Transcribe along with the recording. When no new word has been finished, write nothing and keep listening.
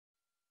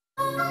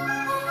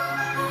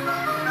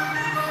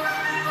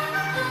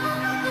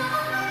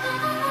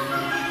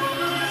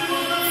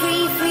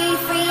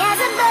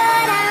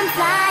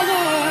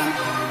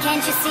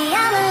you see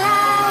I'm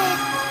alive?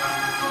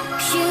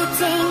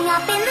 Shooting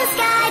up in the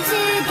sky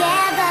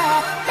together,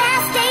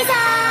 best days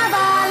of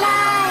our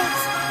lives.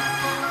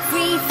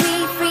 Free,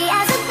 free, free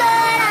as a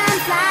bird I'm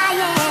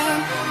flying.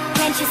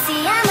 Can't you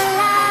see I'm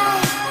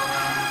alive?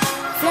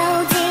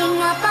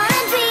 Floating up on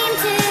a dream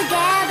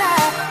together,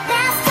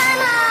 best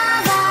time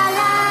of our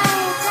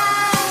lives.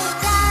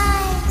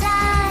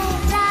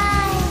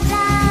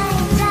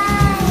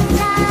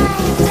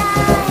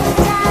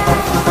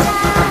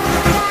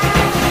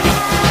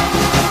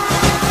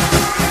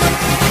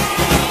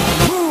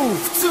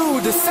 Move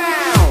to the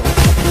sound.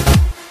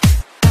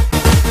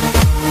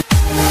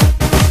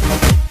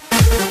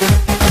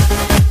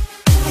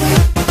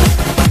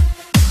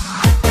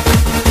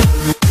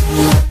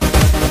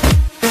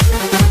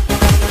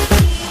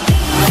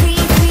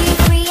 Free, free,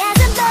 free as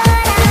a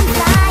bird I'm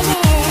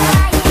flying.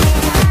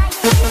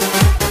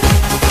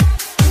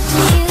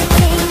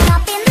 Shooting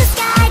up in the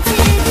sky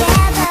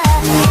together.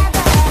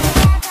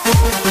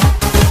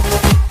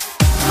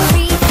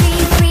 Free,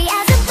 free, free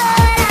as a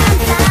bird I'm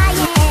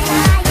flying.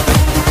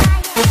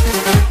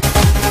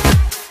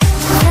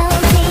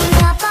 Floating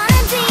up on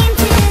a dream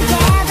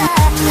together,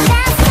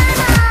 best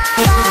time of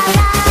our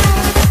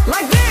lives.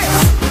 Like this.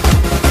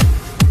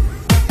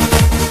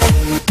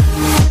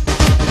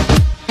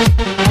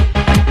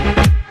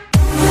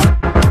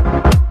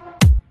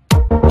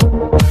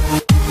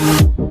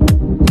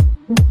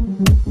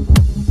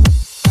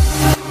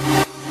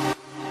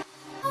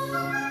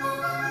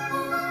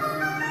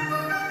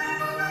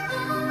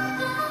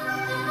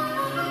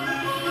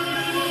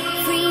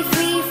 Free,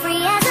 free,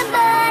 free as a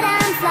bird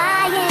I'm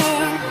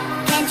flying.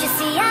 Can't you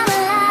see I'm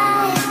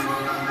alive?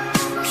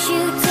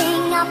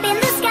 Shooting up in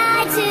the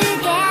sky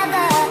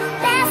together,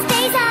 best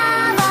days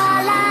of our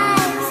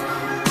lives.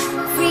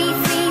 Free,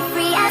 free,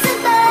 free as a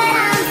bird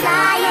I'm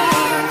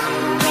flying.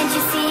 Can't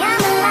you see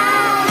I'm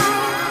alive?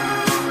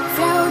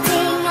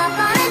 Floating up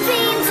on a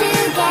dream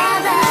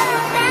together,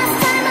 best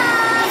time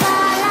of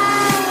our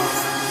lives.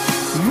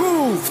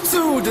 Move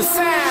to the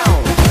sound.